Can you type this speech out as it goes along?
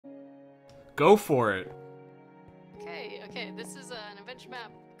Go for it. Okay. This is an adventure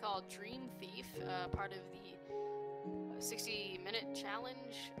map called Dream Thief, part of the 60-minute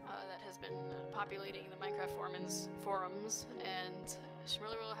challenge that has been populating the Minecraft forums, and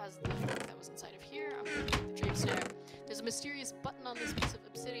Shmurleril has the book that was inside of here. I'm going to do the dream snare. There's a mysterious button on this piece of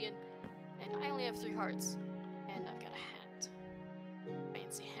obsidian, and I only have 3 hearts, and I've got a hat.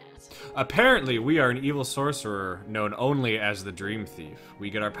 Fancy hat. Apparently, we are an evil sorcerer known only as the Dream Thief. We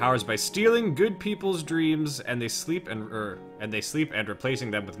get our powers by stealing good people's dreams, and they sleep and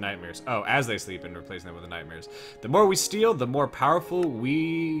replacing them with nightmares. Oh, as they sleep and replacing them with nightmares. The more we steal, the more powerful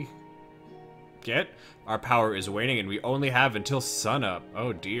we get. Our power is waning, and we only have until sunup.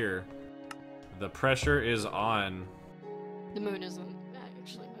 Oh dear. The pressure is on. The moon isn't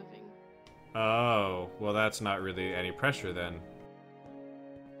actually moving. Oh, well that's not really any pressure then.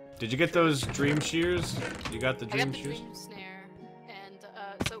 Did you get those dream shears? You got the dream shears? I got the dream snare, and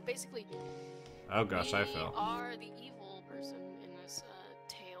so basically, oh gosh, I fell. We are the evil person in this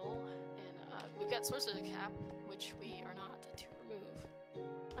tale, and we've got Sorcerer's Cap, which we are not to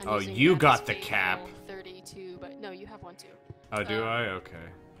remove. Oh, you got the cap. 32, but no, you have one too. Oh, do I?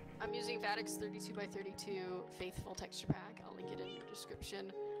 Okay. I'm using Vadix 32 by 32 Faithful texture pack. I'll link it in the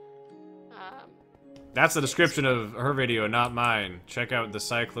description. That's the description of her video, not mine. Check out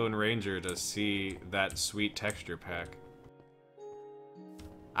thecycloneranger to see that sweet texture pack.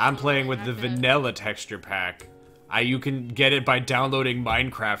 I'm playing with the vanilla texture pack. You can get it by downloading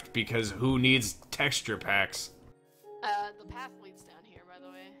Minecraft because who needs texture packs? The path leads down here, by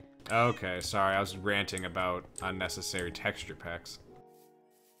the way. Okay, sorry, I was ranting about unnecessary texture packs.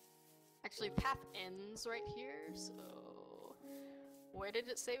 Actually, path ends right here, so where did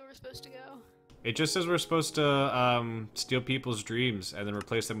it say we were supposed to go? It just says we're supposed to steal people's dreams and then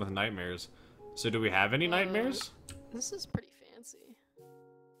replace them with nightmares. So do we have any nightmares? This is pretty fancy.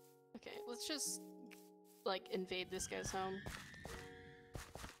 Okay, let's just like invade this guy's home.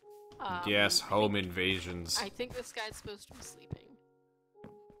 Yes, home invasions. I think this guy's supposed to be sleeping.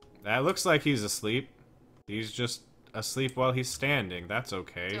 That looks like he's asleep. He's just asleep while he's standing. That's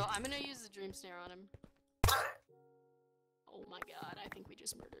okay. So I'm gonna use the dream snare on him. Oh my god, I think we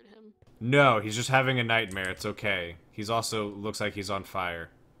just murdered him. No, he's just having a nightmare. It's okay. He's also looks like he's on fire.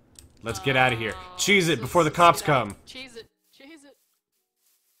 Let's get out of here. Cheese it before the cops come. Cheese it.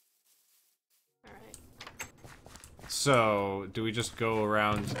 Alright. So, do we just go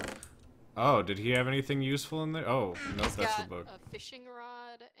around... Oh, did he have anything useful in there? Oh, nope, that's the book. A fishing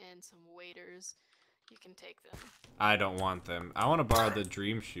rod and some waders. You can take them. I don't want them. I want to borrow the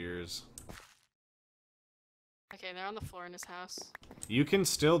dream shears. Okay, they're on the floor in his house. You can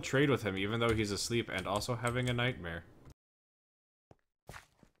still trade with him even though he's asleep and also having a nightmare.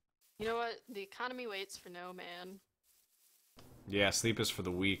 You know what? The economy waits for no man. Yeah, sleep is for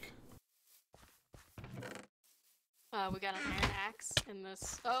the weak. We got an iron axe in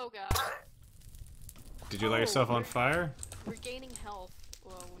this. Oh god. Did you light yourself on fire? We're gaining health.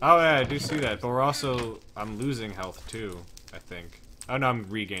 Oh yeah, I do see that, but we're also... I'm losing health too, I think. Oh no, I'm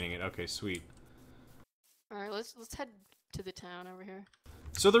regaining it. Okay, sweet. Alright, let's head to the town over here.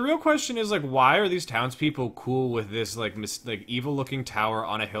 So the real question is, like, why are these townspeople cool with this, like, evil-looking tower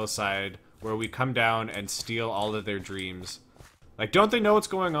on a hillside where we come down and steal all of their dreams? Like, don't they know what's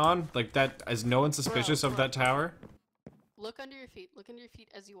going on? Like, that is no one suspicious of that tower? Look under your feet. Look under your feet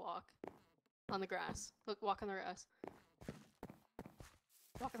as you walk. On the grass. Look, walk on the grass.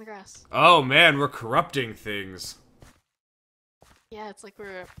 Walk on the grass. Oh man, we're corrupting things. Yeah, it's like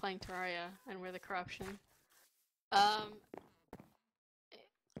we're playing Terraria and we're the corruption. I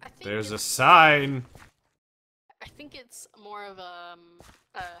think there's a sign. I think it's more of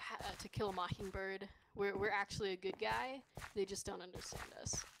To Kill a Mockingbird. We're actually a good guy. They just don't understand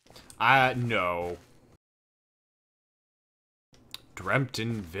us. No.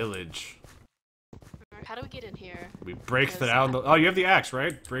 Drempton Village. How do we get in here? We break down the... Oh, you have the axe,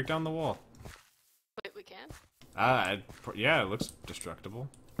 right? Break down the wall. Wait, we can? Yeah, it looks destructible.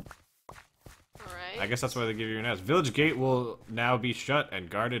 Alright. I guess that's why they give you an axe. Village gate will now be shut and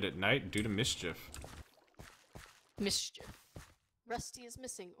guarded at night due to mischief. Mischief. Rusty is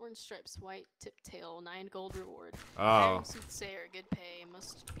missing. Orange stripes, white tip tail, 9 gold reward. Oh. Soothsayer, good pay.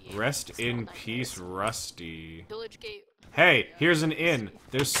 Must be rest in peace, Rusty. Village gate. Hey, here's an inn.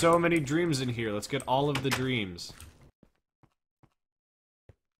 There's so many dreams in here. Let's get all of the dreams.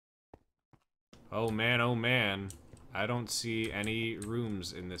 Oh man. I don't see any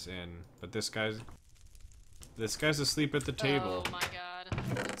rooms in this inn. But this guy's asleep at the table. Oh my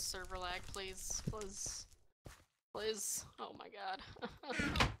god. Server lag, please. Please. Oh my god.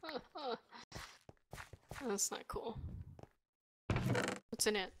 That's not cool. What's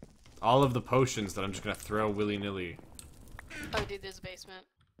in it? All of the potions that I'm just gonna throw willy-nilly. Oh, dude, there's a basement.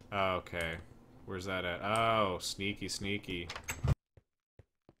 Oh, okay. Where's that at? Oh, sneaky, sneaky.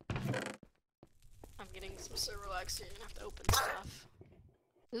 I'm getting some Cerelac, so you're gonna have to open stuff.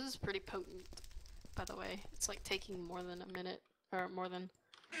 This is pretty potent, by the way. It's like taking more than a minute, or more than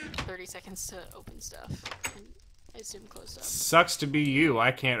 30 seconds to open stuff. And I assume close stuff. Sucks to be you.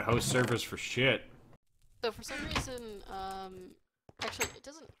 I can't host servers for shit. So for some reason, actually it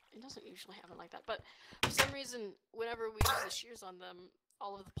doesn't usually happen like that, but for some reason, whenever we use the shears on them,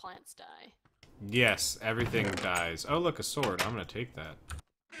 all of the plants die. Yes, everything dies. Oh, look, a sword. I'm gonna take that.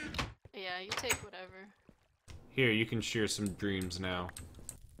 Yeah, you take whatever. Here, you can shear some dreams now.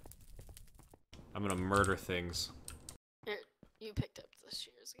 I'm gonna murder things. Here, you picked up the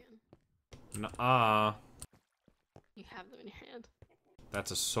shears again. Nuh-uh. You have them in your hand.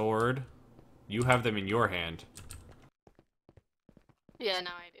 That's a sword. You have them in your hand. Yeah,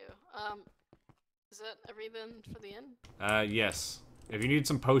 now I do. Is that everything for the end? Yes. If you need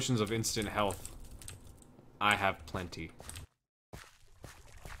some potions of instant health, I have plenty.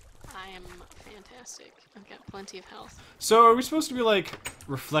 I am fantastic. I've got plenty of health. So, are we supposed to be, like,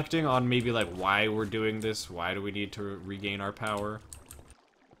 reflecting on maybe, like, why we're doing this? Why do we need to regain our power?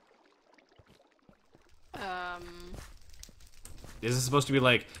 Is this supposed to be,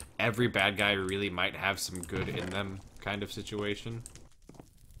 like, every bad guy really might have some good in them kind of situation?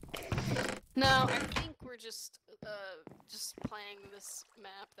 No, I think we're just playing this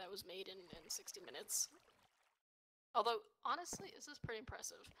map that was made in 60 minutes. Although, honestly, this is pretty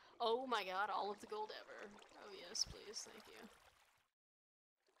impressive. Oh my god, all of the gold ever. Oh yes, please, thank you.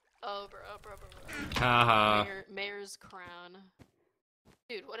 Oh, bro. Haha. Mayor's crown.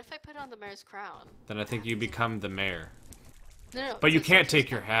 Dude, what if I put on the mayor's crown? Then I think you become the mayor. No, But you can't take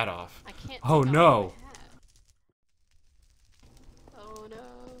your hat off. I can't. Oh no! Oh no!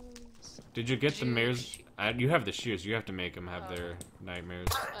 Did you get the mayor's? You have the shears. You have to make them have their nightmares.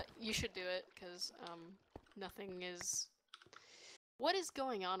 You should do it, because nothing is. What is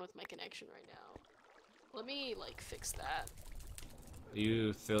going on with my connection right now? Let me like fix that.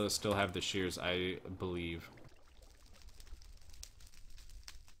 You still have the shears, I believe.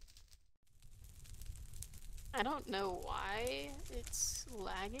 I don't know why it's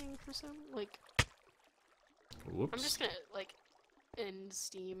lagging for some, like... Whoops. I'm just gonna, like, end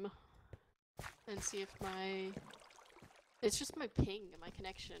Steam and see if my... It's just my ping, my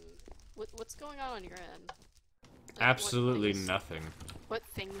connection. What's going on your end? Like, Absolutely nothing. What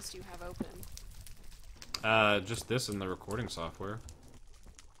things do you have open? Just this in the recording software.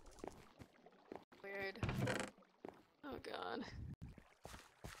 Weird. Oh god.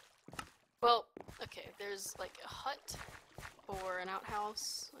 Well, okay, there's like a hut or an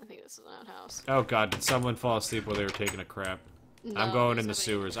outhouse. I think this is an outhouse. Oh god, did someone fall asleep while they were taking a crap? No, I'm going in the nobody.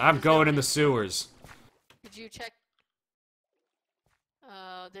 sewers. I'm going in the sewers. Did you check?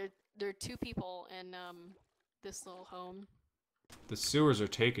 There are two people in this little home. The sewers are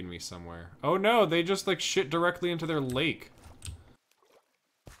taking me somewhere. Oh no, they just like shit directly into their lake.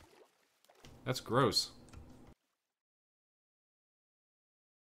 That's gross.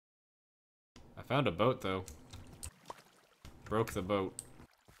 I found a boat though. Broke the boat.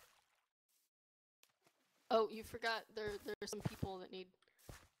 Oh, you forgot there are some people that need.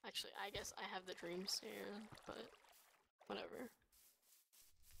 Actually, I guess I have the dream stare, but whatever.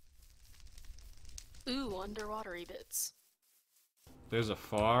 Ooh, underwatery bits. There's a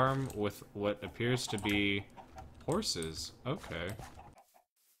farm with what appears to be horses. Okay.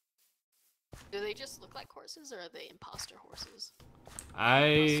 Do they just look like horses, or are they imposter horses?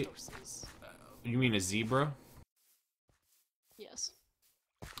 Horses. You mean a zebra? Yes.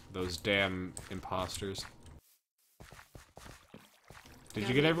 Those damn imposters. Did You you know,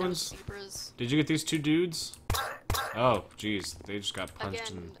 get those everyone's? zebras. Did you get these two dudes? Oh, jeez, they just got punched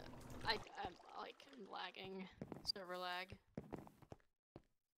Again, in. I'm like lagging, server lag.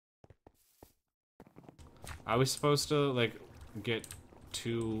 I was supposed to like get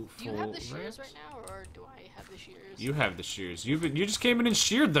two Do full. you have the shears ramps? right now, or do I have the shears? You have the shears. You just came in and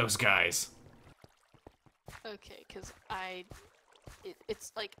sheared those guys. Okay, because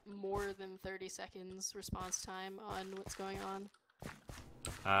it's like more than 30 seconds response time on what's going on.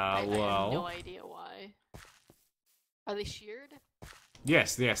 I have no idea why. Are they sheared?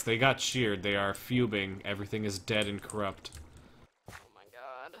 Yes, they got sheared. They are fuming. Everything is dead and corrupt. Oh my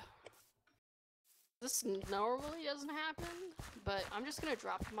god. This normally doesn't happen, but I'm just gonna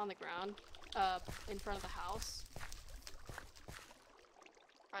drop them on the ground, in front of the house.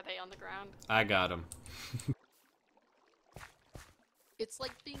 Are they on the ground? I got them. It's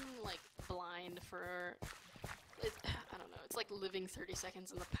like being like blind for I don't know. It's like living 30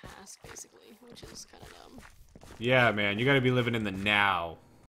 seconds in the past, basically, which is kind of dumb. Yeah, man, you gotta be living in the now.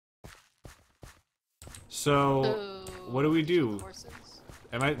 So, what do we do? The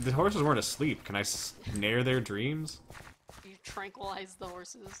horses. The horses weren't asleep. Can I snare their dreams? You tranquilize the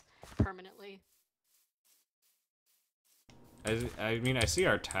horses permanently. I mean, I see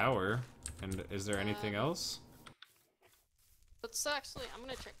our tower. And is there anything else? Let's actually, I'm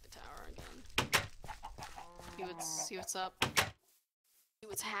gonna check the tower again. See what's up. See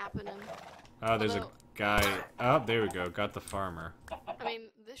what's happening. Oh, there's a guy. Oh, there we go. Got the farmer. I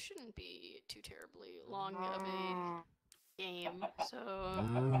mean, this shouldn't be too terribly long of a game, so I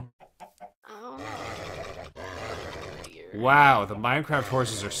don't know. Weird. Wow, the Minecraft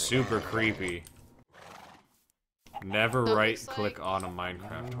horses are super creepy. Never So right-click on a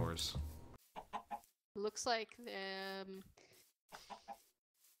Minecraft horse. Looks like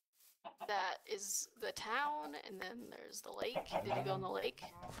that is the town, and then there's the lake. Did you go in the lake?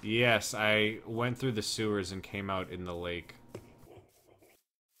 Yes, I went through the sewers and came out in the lake.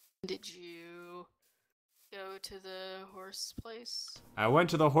 Did you go to the horse place? I went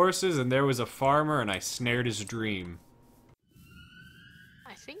to the horses and there was a farmer and I snared his dream.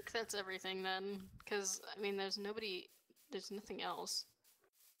 I think that's everything then, because I mean, there's nothing else.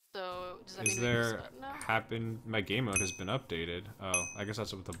 So does that Is mean there my game mode has been updated. Oh, I guess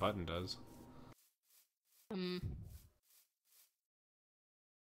that's what the button does.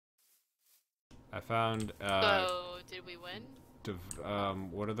 I found So did we win?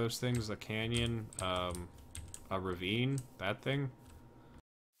 what are those things? A canyon, a ravine, that thing?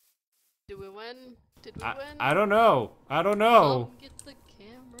 Did we win? Did we win? I don't know. I don't know. Get the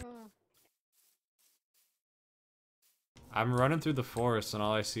camera. I'm running through the forest and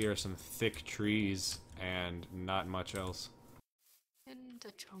all I see are some thick trees and not much else. In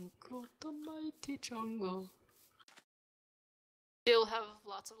the jungle, the mighty jungle. Still have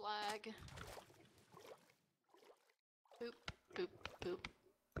lots of lag. Boop, boop, boop.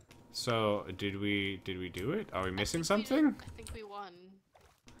 So, did we do it? Are we missing something? I think we won.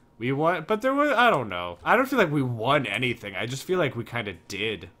 We won, but there was, I don't know. I don't feel like we won anything. I just feel like we kind of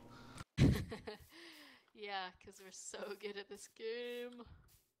did. Yeah, because we're so good at this game.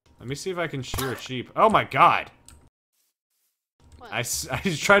 Let me see if I can shear a sheep. Oh my god! What? I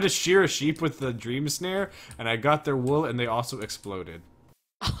tried to shear a sheep with the dream snare, and I got their wool, and they also exploded.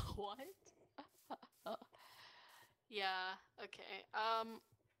 What? Yeah, okay.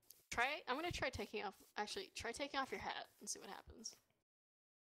 I'm gonna try taking off, try taking off your hat and see what happens.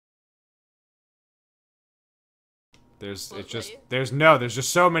 There's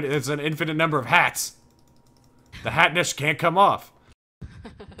just so many, there's an infinite number of hats! The hat niche can't come off!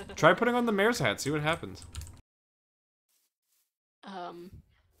 Try putting on the mayor's hat, see what happens.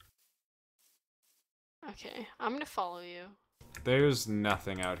 Okay, I'm gonna follow you. There's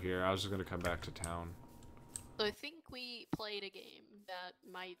nothing out here, I was just gonna come back to town. So I think we played a game that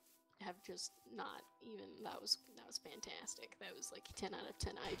might have just not even, that was fantastic. That was like 10 out of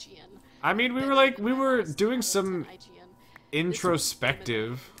 10 IGN. I mean, we were doing some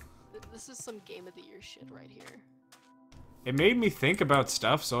introspective. This is some Game of the Year shit right here. It made me think about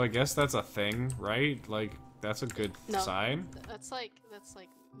stuff, so I guess that's a thing, right? Like, that's a good sign. That's like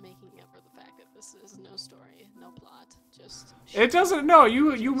making up for the fact that this is no story, no plot, just shit. It doesn't, no,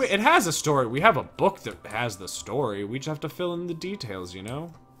 it has a story. We have a book that has the story. We just have to fill in the details, you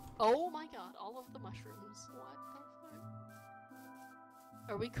know? Oh my god, all of the mushrooms. What the fuck?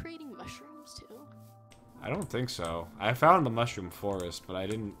 Are we creating mushrooms too? I don't think so. I found the mushroom forest, but I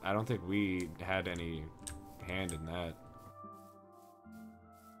don't think we had any hand in that.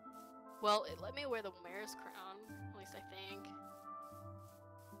 Well, it let me wear the mayor's crown, at least I think.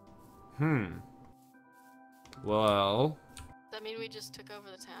 Well... Does that mean we just took over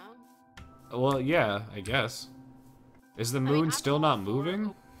the town? Well, yeah, I guess. Is the moon still not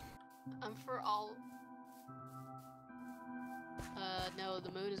moving? I'm for all... no,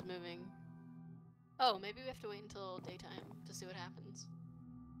 the moon is moving. Oh, maybe we have to wait until daytime to see what happens.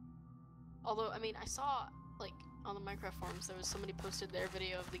 Although, I mean, I saw, like, on the Minecraft forums, there was somebody posted their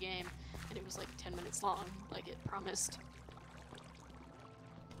video of the game, and it was like 10 minutes long, like it promised.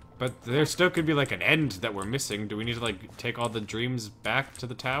 But there still could be like an end that we're missing. Do we need to like take all the dreams back to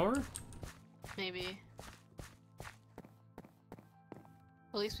the tower? Maybe.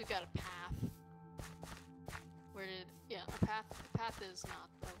 At least we've got a path. Where did... Yeah, a path. The path is not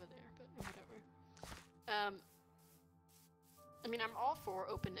over there, but whatever. I mean, I'm all for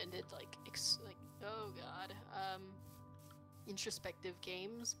open-ended, like, oh god, introspective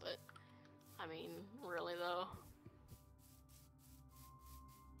games, but, I mean, really though.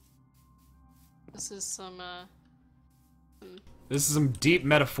 This is some, This is some deep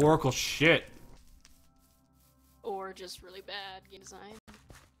metaphorical shit. Or just really bad game design,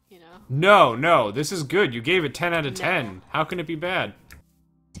 you know? No, this is good. You gave it 10 out of 10. No. How can it be bad?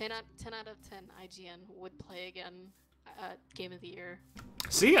 10 out of 10, IGN would play again. Game of the year.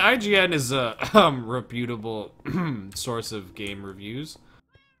 See, IGN is a reputable source of game reviews.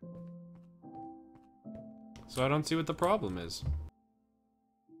 So I don't see what the problem is.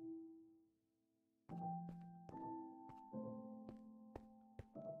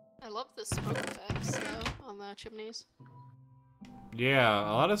 I love the smoke effects, though, on the chimneys. Yeah,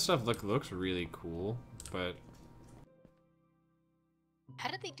 a lot of stuff looks really cool, but... How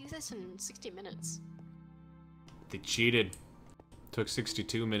did they do this in 60 minutes? They cheated. Took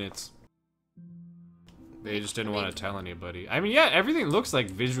 62 minutes. They just didn't want to tell anybody. I mean, yeah, everything looks like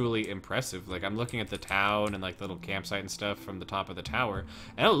visually impressive. Like, I'm looking at the town and like the little campsite and stuff from the top of the tower,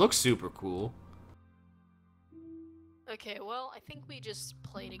 and it looks super cool. Okay, well, I think we just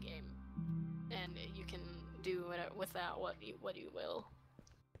played a game, and you can do with that what you will.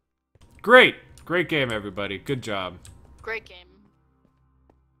 Great game, everybody. Good job. Great game.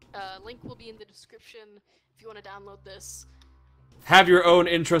 Link will be in the description if you want to download this. Have your own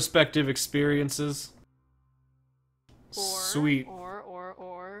introspective experiences. Sweet.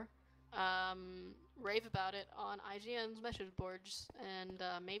 Or rave about it on IGN's message boards, and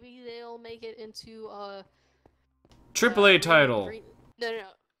maybe they'll make it into a AAA title. No.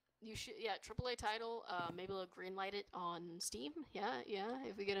 You should, yeah, AAA title. Maybe they'll greenlight it on Steam. Yeah.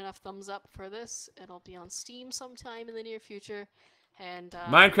 If we get enough thumbs up for this, it'll be on Steam sometime in the near future. And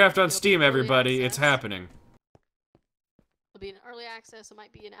Minecraft on Steam, everybody. It's happening. It'll be an early access. It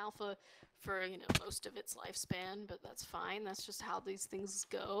might be an alpha for, you know, most of its lifespan, but that's fine. That's just how these things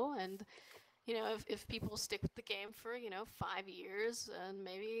go. And, you know, if people stick with the game for, you know, 5 years, and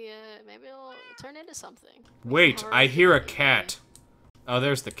maybe it'll turn into something. Wait, I hear a cat. Oh,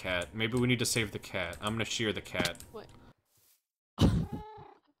 there's the cat. Maybe we need to save the cat. I'm gonna shear the cat. What? Oh,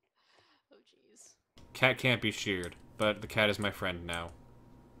 jeez. Cat can't be sheared, but the cat is my friend now.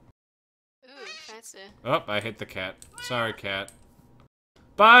 Ooh, fancy. Oh, I hit the cat. Sorry, cat.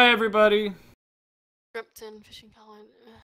 Bye, everybody! Grimpton, Fishing Colin.